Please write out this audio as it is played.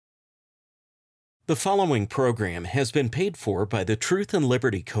The following program has been paid for by the Truth and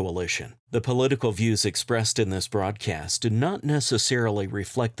Liberty Coalition. The political views expressed in this broadcast do not necessarily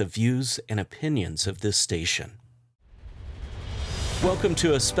reflect the views and opinions of this station. Welcome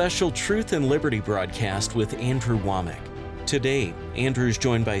to a special Truth and Liberty broadcast with Andrew Wommack. Today, Andrew is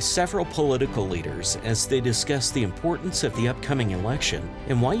joined by several political leaders as they discuss the importance of the upcoming election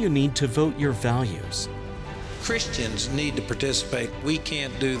and why you need to vote your values. Christians need to participate. We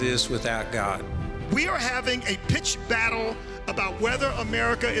can't do this without God. We are having a pitched battle about whether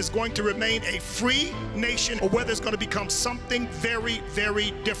America is going to remain a free nation or whether it's going to become something very,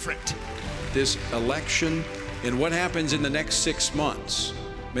 very different. This election and what happens in the next 6 months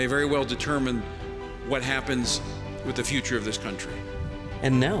may very well determine what happens with the future of this country.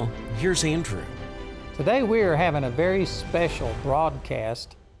 And now, here's Andrew. Today we are having a very special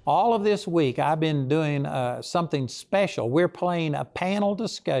broadcast. All of this week I've been doing something special. We're playing a panel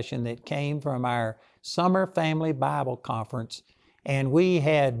discussion that came from our Summer Family Bible Conference. And we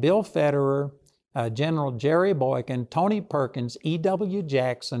had Bill Federer, General Jerry Boykin, Tony Perkins, E.W.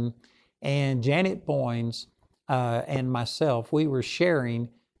 Jackson, and Janet Boynes, and myself. We were sharing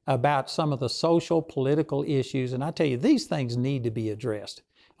about some of the social, political issues. And I tell you, these things need to be addressed.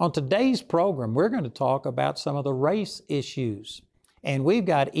 On today's program, we're going to talk about some of the race issues. And we've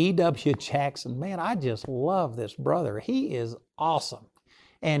got E.W. Jackson. Man, I just love this brother. He is awesome.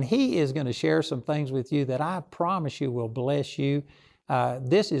 And he is going to share some things with you that I promise you will bless you.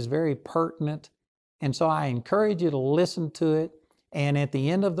 This is very pertinent. And so I encourage you to listen to it. And at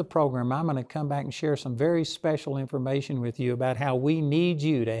the end of the program, I'm going to come back and share some very special information with you about how we need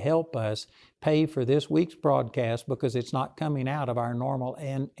you to help us pay for this week's broadcast because it's not coming out of our normal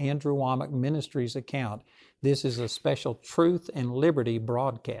Andrew Wommack Ministries account. This is a special Truth and Liberty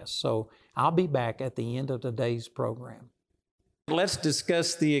broadcast. So I'll be back at the end of today's program. Let's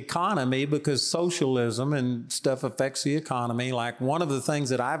discuss the economy because socialism and stuff affects the economy. Like one of the things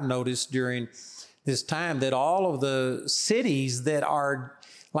that I've noticed during this time that all of the cities that are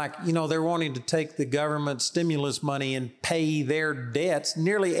like, they're wanting to take the government stimulus money and pay their debts.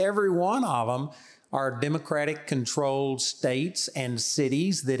 Nearly every one of them are Democratic-controlled states and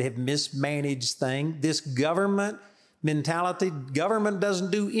cities that have mismanaged things. This government mentality, government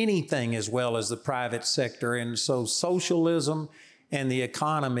doesn't do anything as well as the private sector. And so socialism and the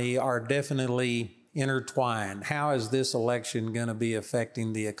economy are definitely intertwined. How is this election going to be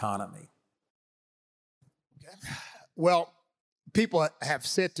affecting the economy? Well, people have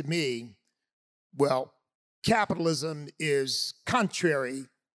said to me, well, capitalism is contrary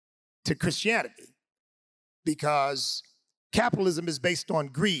to Christianity because capitalism is based on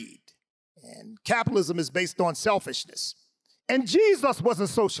greed and capitalism is based on selfishness. And Jesus was a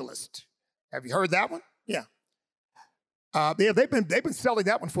socialist. Have you heard that one? Yeah. They've been selling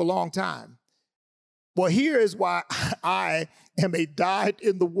that one for a long time. Well, here is why I am a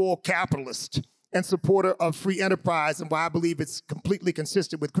dyed-in-the-wool capitalist and supporter of free enterprise and why I believe it's completely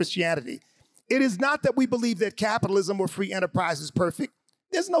consistent with Christianity. It is not that we believe that capitalism or free enterprise is perfect.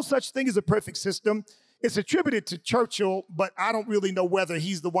 There's no such thing as a perfect system. It's attributed to Churchill, but I don't really know whether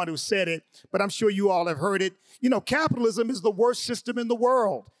he's the one who said it, but I'm sure you all have heard it. Capitalism is the worst system in the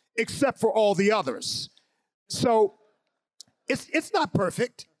world, except for all the others. So it's not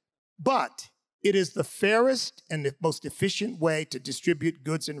perfect, but it is the fairest and the most efficient way to distribute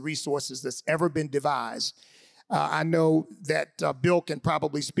goods and resources that's ever been devised. I know that Bill can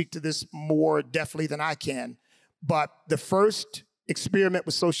probably speak to this more deftly than I can, but the first experiment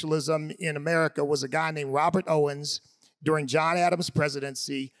with socialism in America was a guy named Robert Owens during John Adams'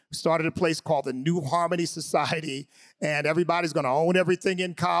 presidency, who started a place called the New Harmony Society, and everybody's going to own everything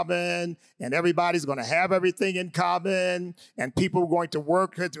in common, and everybody's going to have everything in common, and people were going to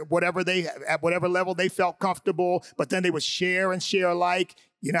work at whatever level they felt comfortable, but then they would share and share alike.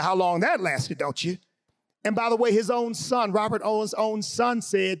 You know how long that lasted, don't you? And by the way, his own son, Robert Owens' own son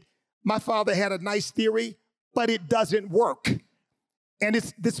said, my father had a nice theory, but it doesn't work. And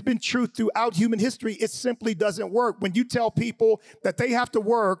it's been true throughout human history. It simply doesn't work. When you tell people that they have to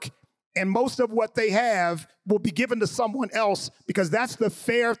work and most of what they have will be given to someone else because that's the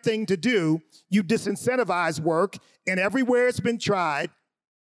fair thing to do, you disincentivize work. And everywhere it's been tried,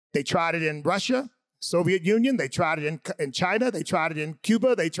 they tried it in Russia, Soviet Union, they tried it in China, they tried it in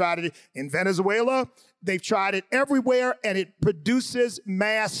Cuba, they tried it in Venezuela. They've tried it everywhere, and it produces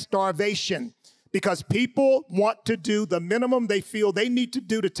mass starvation. Because people want to do the minimum they feel they need to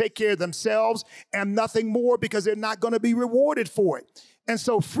do to take care of themselves and nothing more because they're not going to be rewarded for it. And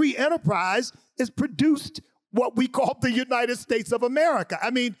so free enterprise has produced what we call the United States of America.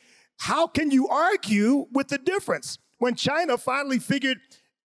 I mean, how can you argue with the difference? When China finally figured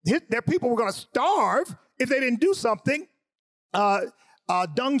Their people were going to starve if they didn't do something. Deng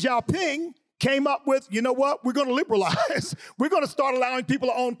Xiaoping came up with, you know what, we're going to liberalize. We're going to start allowing people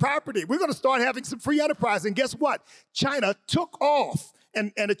to own property. We're going to start having some free enterprise. And guess what? China took off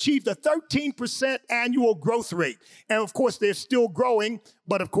and achieved a 13% annual growth rate. And of course, they're still growing,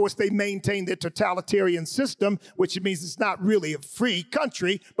 but of course, they maintain their totalitarian system, which means it's not really a free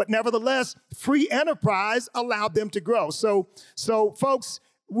country, but nevertheless, free enterprise allowed them to grow. So folks,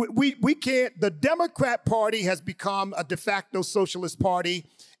 we can't, the Democrat Party has become a de facto socialist party,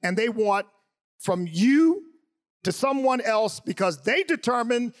 and they want from you to someone else because they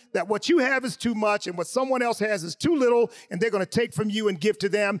determine that what you have is too much and what someone else has is too little, and they're going to take from you and give to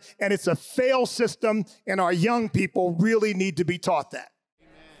them. And it's a failed system, and our young people really need to be taught that.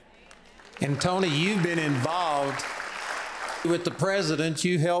 And Tony, you've been involved with the president.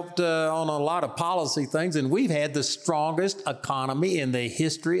 You helped on a lot of policy things, and we've had the strongest economy in the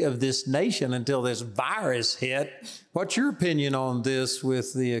history of this nation until this virus hit. What's your opinion on this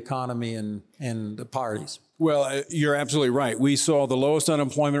with the economy and the parties? Well, you're absolutely right. We saw the lowest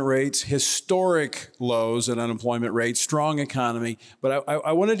unemployment rates, historic lows in unemployment rates, strong economy. But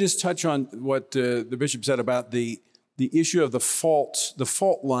I want to just touch on what the bishop said about the issue of the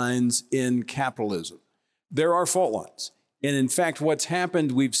fault lines in capitalism. There are fault lines. And in fact, what's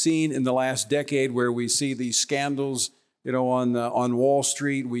happened, we've seen in the last decade where we see these scandals, on Wall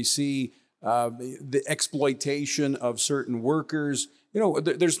Street. We see the exploitation of certain workers.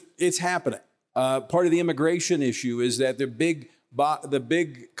 It's happening. Part of the immigration issue is that the big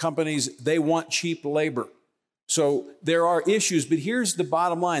companies, they want cheap labor. So there are issues, but here's the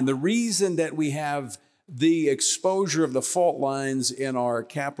bottom line. The reason that we have the exposure of the fault lines in our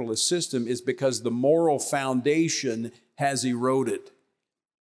capitalist system is because the moral foundation has eroded.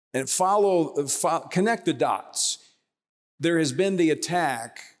 And connect the dots. There has been the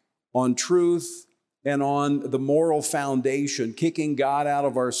attack on truth and on the moral foundation, kicking God out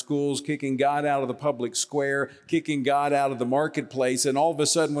of our schools, kicking God out of the public square, kicking God out of the marketplace. And all of a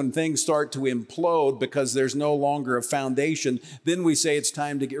sudden, when things start to implode because there's no longer a foundation, then we say it's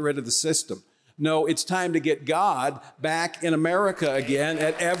time to get rid of the system. No, it's time to get God back in America again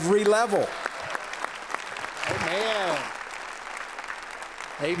at every level. Amen.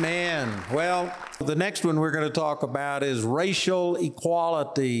 Amen. Well, the next one we're going to talk about is racial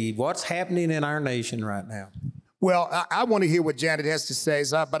equality. What's happening in our nation right now? Well, I want to hear what Janet has to say,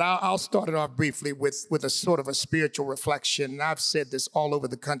 but I'll start it off briefly with a sort of a spiritual reflection. And I've said this all over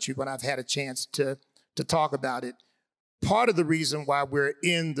the country when I've had a chance to talk about it. Part of the reason why we're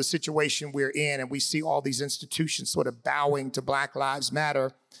in the situation we're in and we see all these institutions sort of bowing to Black Lives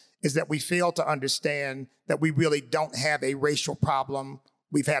Matter is that we fail to understand that we really don't have a racial problem.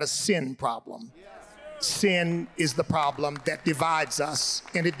 We've had a sin problem. Sin is the problem that divides us,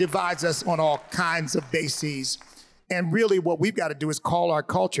 and it divides us on all kinds of bases. And really what we've got to do is call our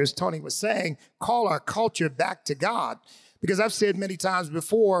culture, as Tony was saying, call our culture back to God. Because I've said many times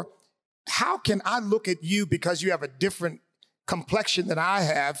before, how can I look at you because you have a different complexion than I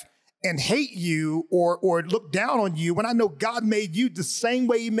have and hate you or look down on you when I know God made you the same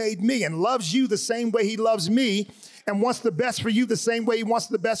way he made me and loves you the same way he loves me and wants the best for you the same way he wants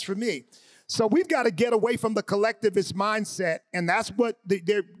the best for me. So we've got to get away from the collectivist mindset, and that's what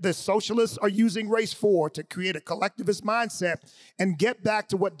the socialists are using race for, to create a collectivist mindset and get back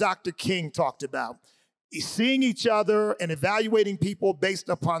to what Dr. King talked about. Seeing each other and evaluating people based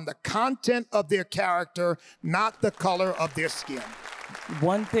upon the content of their character, not the color of their skin.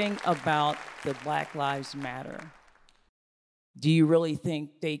 One thing about the Black Lives Matter, do you really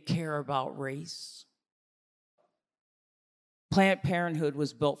think they care about race? Planned Parenthood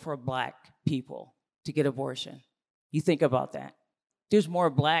was built for Black people to get abortion. You think about that. There's more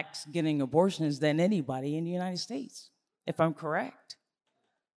Blacks getting abortions than anybody in the United States, if I'm correct.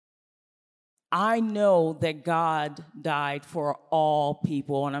 I know that God died for all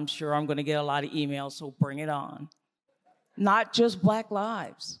people, and I'm sure I'm going to get a lot of emails, so bring it on. Not just Black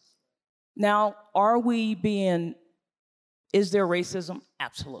lives. Now, is there racism?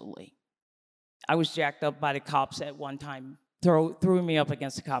 Absolutely. I was jacked up by the cops at one time, threw me up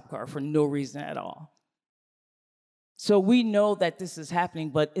against a cop car for no reason at all. So we know that this is happening,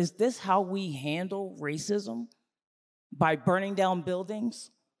 but is this how we handle racism? By burning down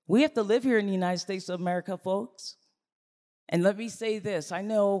buildings? We have to live here in the United States of America, folks. And let me say this. I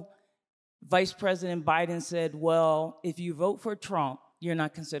know Vice President Biden said, well, if you vote for Trump, you're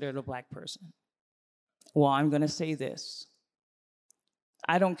not considered a Black person. Well, I'm going to say this.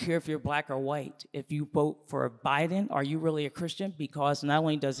 I don't care if you're Black or white. If you vote for Biden, are you really a Christian? Because not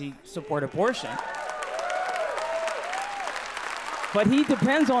only does he support abortion, But he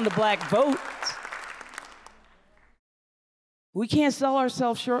depends on the black vote. We can't sell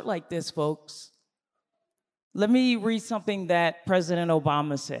ourselves short like this, folks. Let me read something that President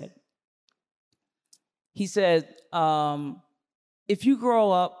Obama said. He said, if you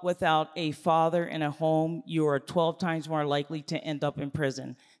grow up without a father in a home, you are 12 times more likely to end up in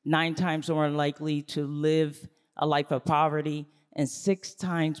prison, 9 times more likely to live a life of poverty, and 6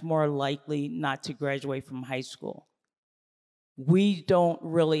 times more likely not to graduate from high school. We don't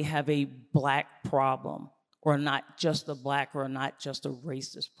really have a black problem, or not just a black, or not just a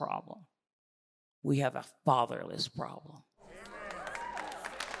racist problem. We have a fatherless problem.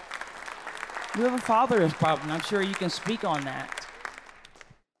 We have a fatherless problem. I'm sure you can speak on that.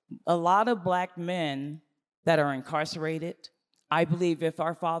 A lot of black men that are incarcerated, I believe if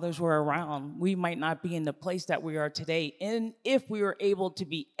our fathers were around, we might not be in the place that we are today. And if we were able to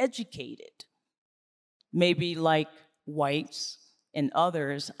be educated, maybe like whites and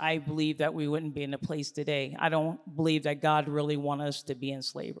others, I believe that we wouldn't be in the place today. I don't believe that God really wanted us to be in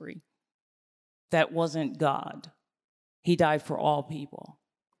slavery. That wasn't God. He died for all people.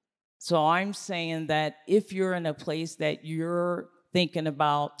 So I'm saying that if you're in a place that you're thinking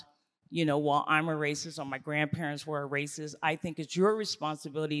about, well, I'm a racist or my grandparents were a racist, I think it's your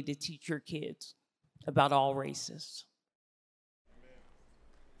responsibility to teach your kids about all races.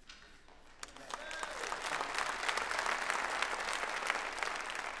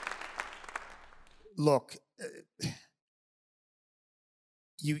 Look,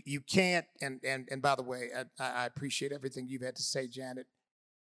 you can't, and by the way, I appreciate everything you've had to say, Janet.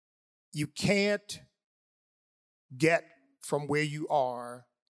 You can't get from where you are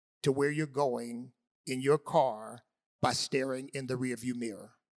to where you're going in your car by staring in the rearview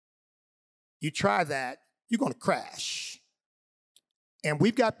mirror. You try that, you're going to crash. And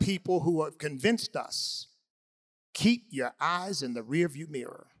we've got people who have convinced us, keep your eyes in the rearview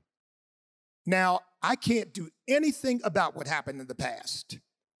mirror. Now, I can't do anything about what happened in the past,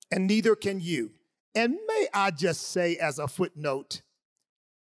 and neither can you. And may I just say as a footnote,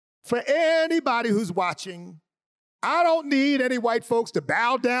 for anybody who's watching, I don't need any white folks to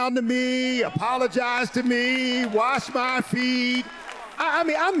bow down to me, apologize to me, wash my feet. I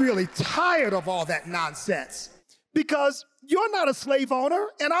mean, I'm really tired of all that nonsense because you're not a slave owner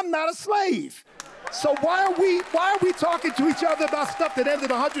and I'm not a slave. So why are we talking to each other about stuff that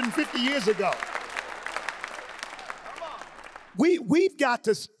ended 150 years ago? We've got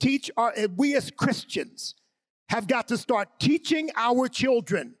to teach we as Christians have got to start teaching our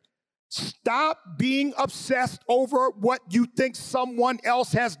children. Stop being obsessed over what you think someone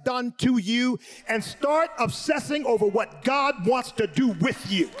else has done to you and start obsessing over what God wants to do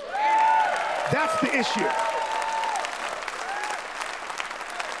with you. That's the issue.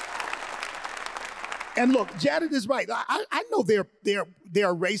 And look, Janet is right. I know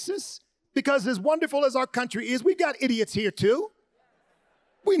they're racist because as wonderful as our country is, we've got idiots here too.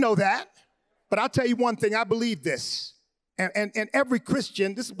 We know that. But I'll tell you one thing, I believe this. And every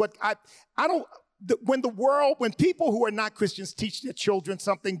Christian, this is what when people who are not Christians teach their children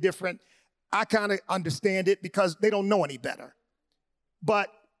something different, I kind of understand it because they don't know any better. But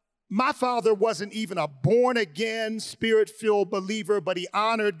my father wasn't even a born-again, spirit-filled believer, but he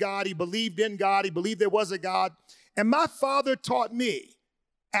honored God, he believed in God, he believed there was a God. And my father taught me,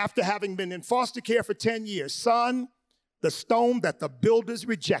 after having been in foster care for 10 years, son, the stone that the builders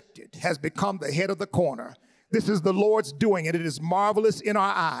rejected has become the head of the corner. This is the Lord's doing, and it is marvelous in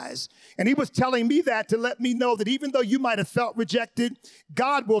our eyes. And he was telling me that to let me know that even though you might have felt rejected,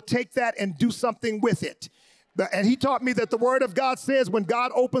 God will take that and do something with it. And he taught me that the word of God says when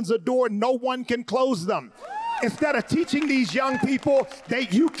God opens a door, no one can close them. Instead of teaching these young people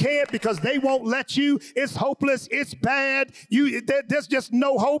you can't because they won't let you, it's hopeless, it's bad, there's just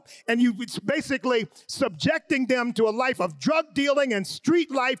no hope, and it's basically subjecting them to a life of drug dealing and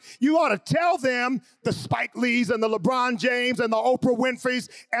street life, you ought to tell them, the Spike Lees and the LeBron James and the Oprah Winfreys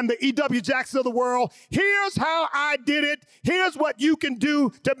and the E.W. Jackson of the world, here's how I did it, here's what you can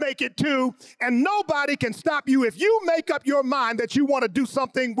do to make it too, and nobody can stop you if you make up your mind that you want to do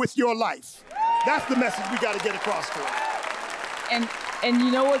something with your life. That's the message we got to get across to them. And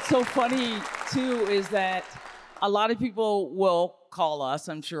you know what's so funny, too, is that a lot of people will call us,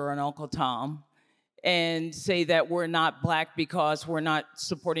 I'm sure, and Uncle Tom, and say that we're not black because we're not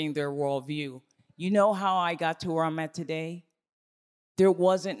supporting their worldview. You know how I got to where I'm at today? There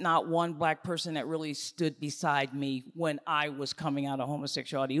wasn't not one black person that really stood beside me when I was coming out of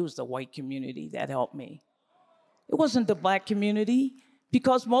homosexuality. It was the white community that helped me. It wasn't the black community.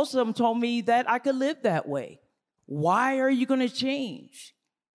 Because most of them told me that I could live that way. Why are you going to change?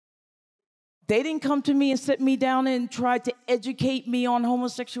 They didn't come to me and sit me down and try to educate me on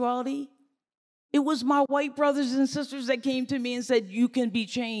homosexuality. It was my white brothers and sisters that came to me and said, you can be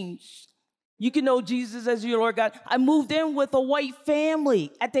changed. You can know Jesus as your Lord God. I moved in with a white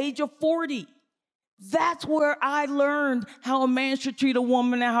family at the age of 40. That's where I learned how a man should treat a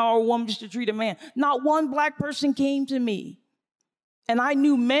woman and how a woman should treat a man. Not one black person came to me, and I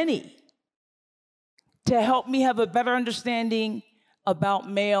knew many, to help me have a better understanding about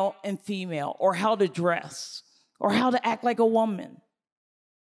male and female, or how to dress, or how to act like a woman.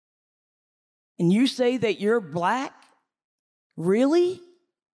 And you say that you're black? Really?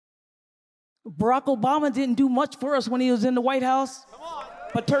 Barack Obama didn't do much for us when he was in the White House,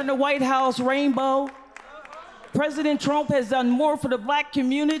 but turned the White House rainbow. President Trump has done more for the black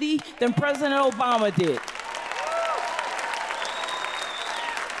community than President Obama did.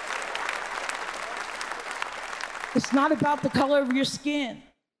 It's not about the color of your skin.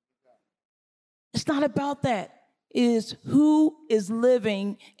 It's not about that. It is who is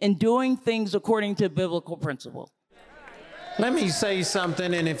living and doing things according to biblical principle. Let me say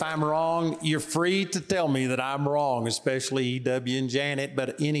something, and if I'm wrong, you're free to tell me that I'm wrong, especially E.W. and Janet,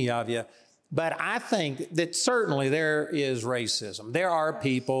 but any of you. But I think that certainly there is racism. There are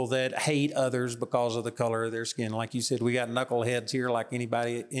people that hate others because of the color of their skin. Like you said, we got knuckleheads here like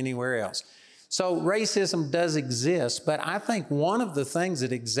anybody anywhere else. So racism does exist, but I think one of the things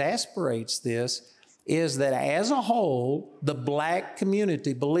that exasperates this is that as a whole, the black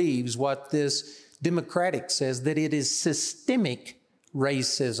community believes what this Democratic says, that it is systemic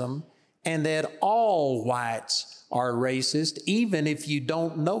racism and that all whites are racist, even if you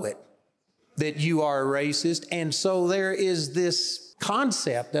don't know it, that you are racist. And so there is this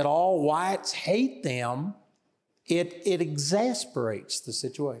concept that all whites hate them. It exasperates the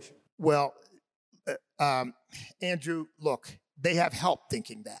situation. Well, Andrew, look, they have help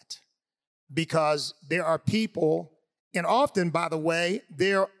thinking that, because there are people, and often, by the way,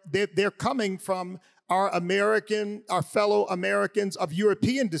 they're coming from our fellow Americans of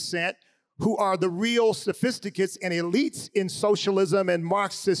European descent, who are the real sophisticates and elites in socialism and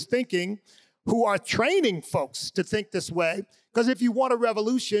Marxist thinking, who are training folks to think this way. Because if you want a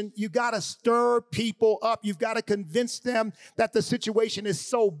revolution, you got to stir people up. You've got to convince them that the situation is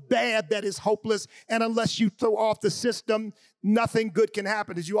so bad that it's hopeless. And unless you throw off the system, nothing good can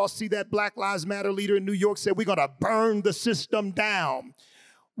happen. Did you all see that Black Lives Matter leader in New York said, we're going to burn the system down?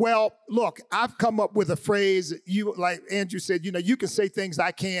 Well, look, I've come up with a phrase. You, like Andrew said, you can say things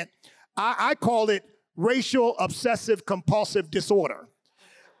I can't. I call it racial obsessive compulsive disorder.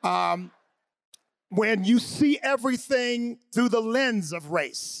 When you see everything through the lens of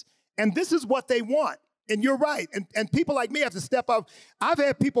race. And this is what they want. And you're right. And people like me have to step up. I've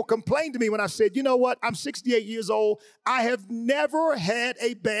had people complain to me when I said, you know what, I'm 68 years old. I have never had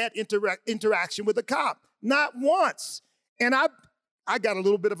a bad interaction with a cop. Not once. And I got a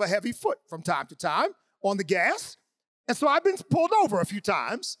little bit of a heavy foot from time to time on the gas. And so I've been pulled over a few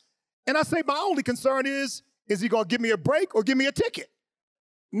times. And I say my only concern is he going to give me a break or give me a ticket?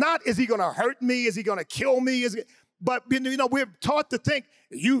 Not, is he going to hurt me? Is he going to kill me? But we're taught to think,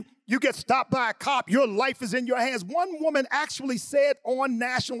 you get stopped by a cop, your life is in your hands. One woman actually said on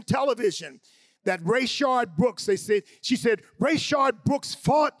national television that Rayshard Brooks, she said, Rayshard Brooks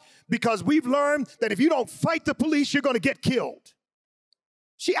fought because we've learned that if you don't fight the police, you're going to get killed.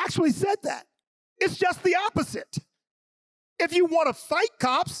 She actually said that. It's just the opposite. If you want to fight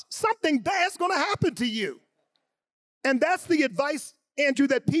cops, something bad's going to happen to you. And that's the advice, Andrew,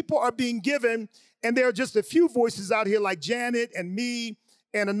 that people are being given, and there are just a few voices out here like Janet and me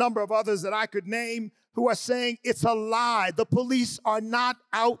and a number of others that I could name who are saying it's a lie. The police are not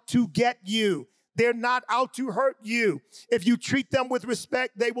out to get you. They're not out to hurt you. If you treat them with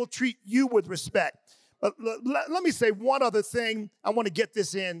respect, they will treat you with respect. But let me say one other thing. I want to get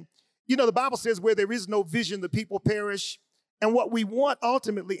this in. The Bible says where there is no vision, the people perish. And what we want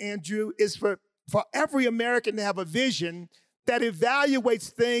ultimately, Andrew, is for every American to have a vision that evaluates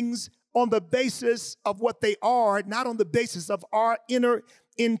things on the basis of what they are, not on the basis of our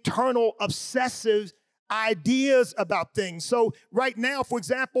internal obsessive ideas about things. So right now, for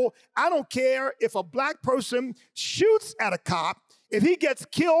example, I don't care if a black person shoots at a cop. If he gets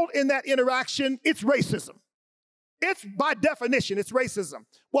killed in that interaction, it's racism. It's, by definition, it's racism.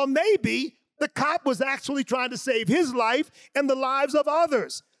 Well, maybe the cop was actually trying to save his life and the lives of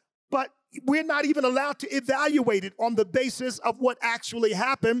others. But we're not even allowed to evaluate it on the basis of what actually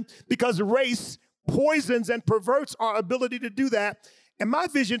happened, because race poisons and perverts our ability to do that. And my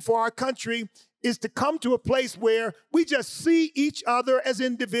vision for our country is to come to a place where we just see each other as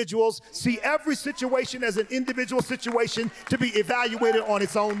individuals, see every situation as an individual situation to be evaluated on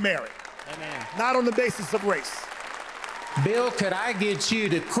its own merit. not on the basis of race. Bill, could I get you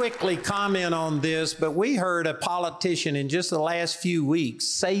to quickly comment on this? But we heard a politician in just the last few weeks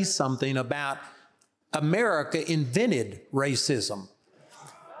say something about America invented racism.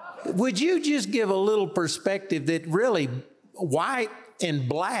 Would you just give a little perspective that really white and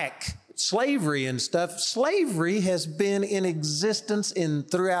black slavery and stuff, slavery has been in existence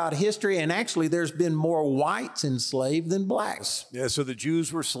throughout history, and actually there's been more whites enslaved than blacks. Yeah, so the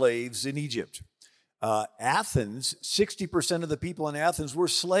Jews were slaves in Egypt. Athens, 60% of the people in Athens were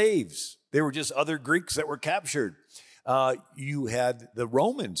slaves. They were just other Greeks that were captured. You had the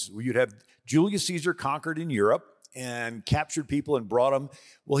Romans. You'd have Julius Caesar conquered in Europe and captured people and brought them.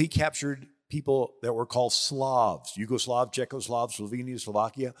 Well, he captured people that were called Slavs, Yugoslav, Czechoslovakia, Slovenia,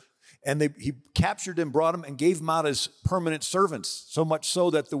 Slovakia. And he captured them, brought them, and gave them out as permanent servants, so much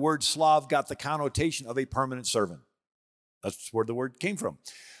so that the word Slav got the connotation of a permanent servant. That's where the word came from.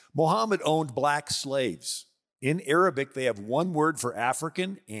 Muhammad owned black slaves. In Arabic, they have one word for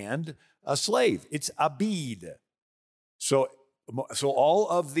African and a slave. It's abid. So all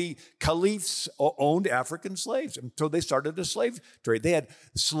of the caliphs owned African slaves. And so they started a slave trade. They had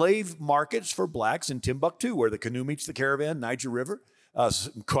slave markets for blacks in Timbuktu, where the canoe meets the caravan, Niger River,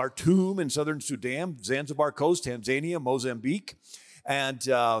 Khartoum in southern Sudan, Zanzibar Coast, Tanzania, Mozambique. And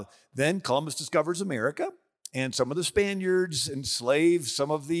then Columbus discovers America. And some of the Spaniards enslaved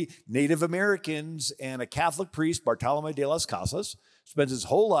some of the Native Americans, and a Catholic priest, Bartolome de las Casas, spends his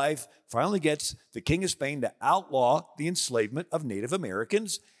whole life, finally gets the King of Spain to outlaw the enslavement of Native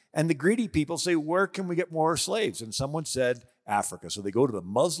Americans. And the greedy people say, where can we get more slaves? And someone said, Africa. So they go to the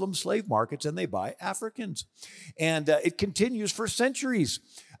Muslim slave markets and they buy Africans. And it continues for centuries.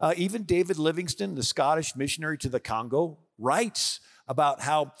 Even David Livingstone, the Scottish missionary to the Congo, writes about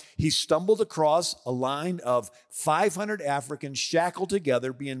how he stumbled across a line of 500 Africans shackled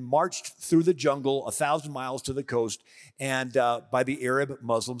together, being marched through the jungle 1,000 miles to the coast, and by the Arab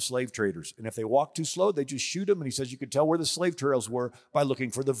Muslim slave traders. And if they walked too slow, they just shoot them. And he says you could tell where the slave trails were by looking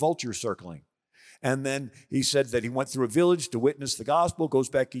for the vulture circling. And then he said that he went through a village to witness the gospel, goes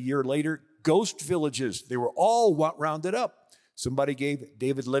back a year later, ghost villages. They were all rounded up. Somebody gave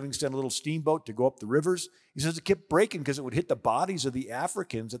David Livingstone a little steamboat to go up the rivers. He says it kept breaking because it would hit the bodies of the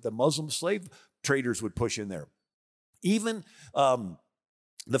Africans that the Muslim slave traders would push in there. Even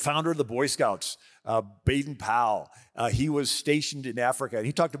the founder of the Boy Scouts, Baden-Powell, he was stationed in Africa. And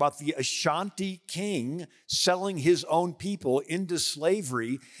he talked about the Ashanti king selling his own people into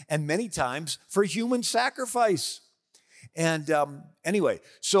slavery, and many times for human sacrifice. And anyway,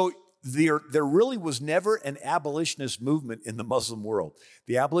 so there really was never an abolitionist movement in the Muslim world.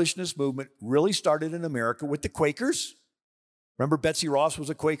 The abolitionist movement really started in America with the Quakers. Remember, Betsy Ross was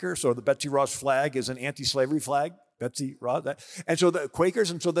a Quaker, so the Betsy Ross flag is an anti-slavery flag. Betsy Ross. And so the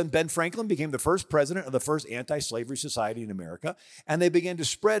Quakers, and so then Ben Franklin became the first president of the first anti-slavery society in America. And they began to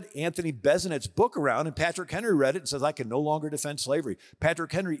spread Anthony Bezenet's book around, and Patrick Henry read it and says, I can no longer defend slavery.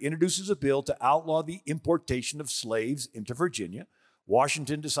 Patrick Henry introduces a bill to outlaw the importation of slaves into Virginia.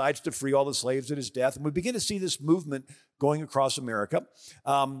 Washington decides to free all the slaves at his death, and we begin to see this movement going across America.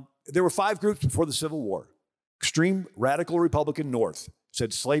 There were 5 groups before the Civil War. Extreme radical Republican North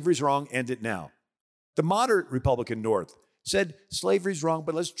said slavery's wrong, end it now. The moderate Republican North said slavery's wrong,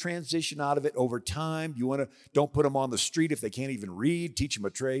 but let's transition out of it over time. Don't put them on the street if they can't even read, teach them a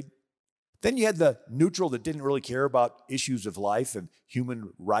trade. Then you had the neutral that didn't really care about issues of life and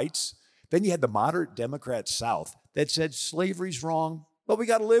human rights. Then you had the moderate Democrat South that said slavery's wrong, but we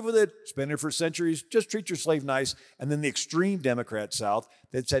got to live with it. It's been here for centuries. Just treat your slave nice. And then the extreme Democrat South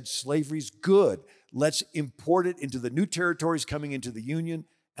that said slavery's good. Let's import it into the new territories coming into the Union,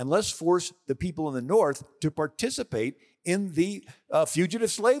 and let's force the people in the North to participate in the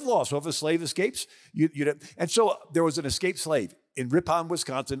fugitive slave law. So if a slave escapes, and so there was an escaped slave in Ripon,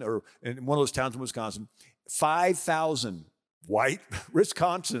 Wisconsin, or in one of those towns in Wisconsin. 5,000 white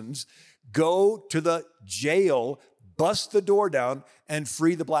Wisconsins go to the jail, bust the door down, and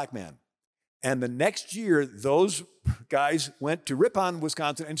free the black man. And the next year, those guys went to Ripon,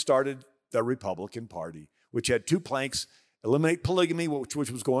 Wisconsin, and started the Republican Party, which had 2 planks: eliminate polygamy, which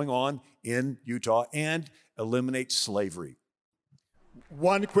was going on in Utah, and eliminate slavery.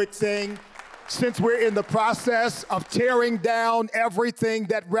 One quick thing. Since we're in the process of tearing down everything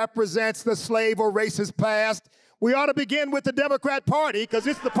that represents the slave or racist past, we ought to begin with the Democrat Party, because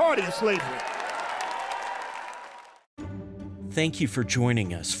it's the party of slavery. Thank you for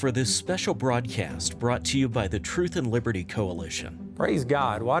joining us for this special broadcast brought to you by the Truth and Liberty Coalition. Praise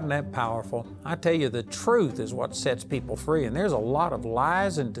God, wasn't that powerful? I tell you, the truth is what sets people free, and there's a lot of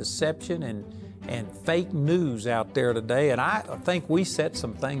lies and deception and fake news out there today, and I think we set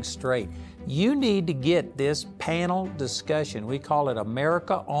some things straight. You need to get this panel discussion. We call it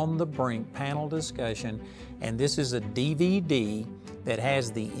America on the Brink panel discussion, and this is a DVD that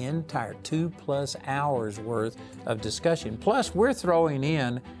has the entire 2+ hours worth of discussion. Plus, we're throwing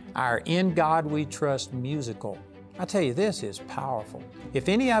in our In God We Trust musical. I tell you, this is powerful. If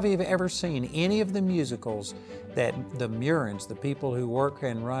any of you have ever seen any of the musicals that the Murins, the people who work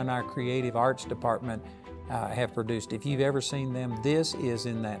and run our creative arts department, have produced, if you've ever seen them, this is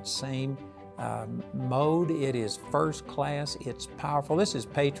in that same mode. It is first class. It's powerful. This is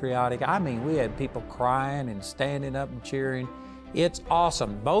patriotic. I mean, we had people crying and standing up and cheering. It's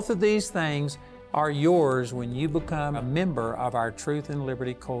awesome. Both of these things are yours when you become a member of our Truth and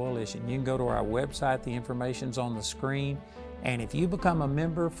Liberty Coalition. You can go to our website. The information's on the screen. And if you become a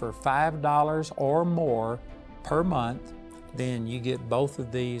member for $5 or more per month, then you get both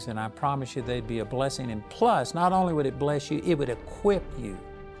of these, and I promise you they'd be a blessing. And plus, not only would it bless you, it would equip you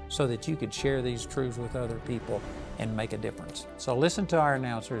so that you could share these truths with other people and make a difference. So listen to our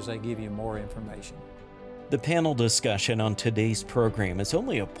announcers, they give you more information. The panel discussion on today's program is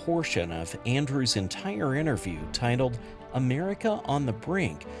only a portion of Andrew's entire interview titled America on the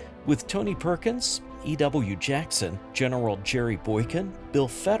Brink with Tony Perkins, E.W. Jackson, General Jerry Boykin, Bill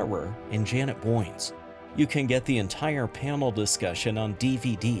Federer, and Janet Boynes. You can get the entire panel discussion on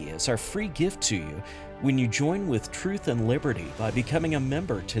DVD as our free gift to you when you join with Truth and Liberty by becoming a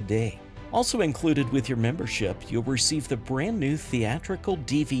member today. Also included with your membership, you'll receive the brand new theatrical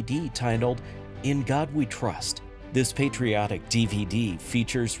DVD titled In God We Trust. This patriotic DVD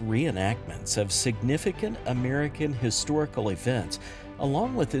features reenactments of significant American historical events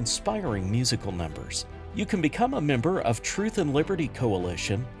along with inspiring musical numbers. You can become a member of Truth and Liberty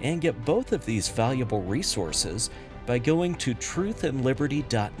Coalition and get both of these valuable resources by going to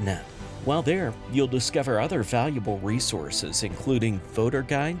truthandliberty.net. While there, you'll discover other valuable resources including voter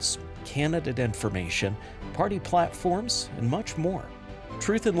guides, candidate information, party platforms, and much more.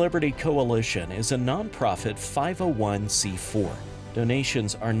 Truth and Liberty Coalition is a nonprofit 501c4.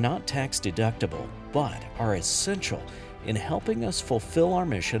 Donations are not tax deductible, but are essential in helping us fulfill our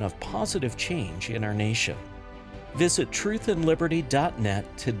mission of positive change in our nation. Visit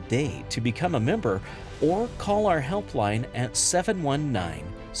truthandliberty.net today to become a member or call our helpline at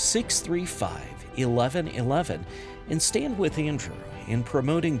 719-635-1111 and stand with Andrew in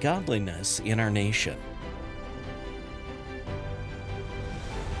promoting godliness in our nation.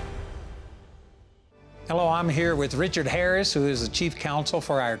 Hello, I'm here with Richard Harris, who is the Chief Counsel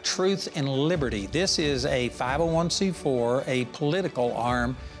for our Truth and Liberty. This is a 501c4, a political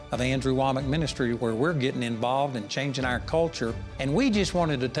arm of Andrew Wommack Ministry, where we're getting involved and changing our culture. And we just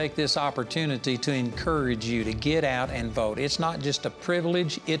wanted to take this opportunity to encourage you to get out and vote. It's not just a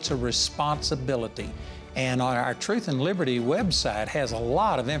privilege, it's a responsibility. And on our Truth and Liberty website has a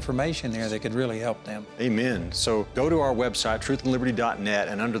lot of information there that could really help them. Amen. So go to our website, truthandliberty.net,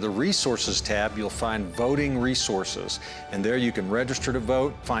 and under the Resources tab, you'll find voting resources. And there you can register to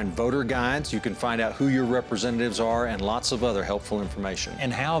vote, find voter guides, you can find out who your representatives are, and lots of other helpful information.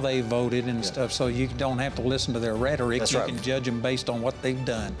 And how they voted and stuff, so you don't have to listen to their rhetoric. That's you right. can judge them based on what they've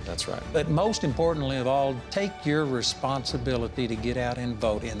done. That's right. But most importantly of all, take your responsibility to get out and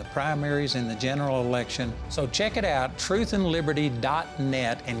vote in the primaries, in the general election. So check it out,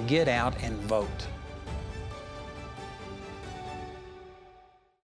 truthandliberty.net, and get out and vote.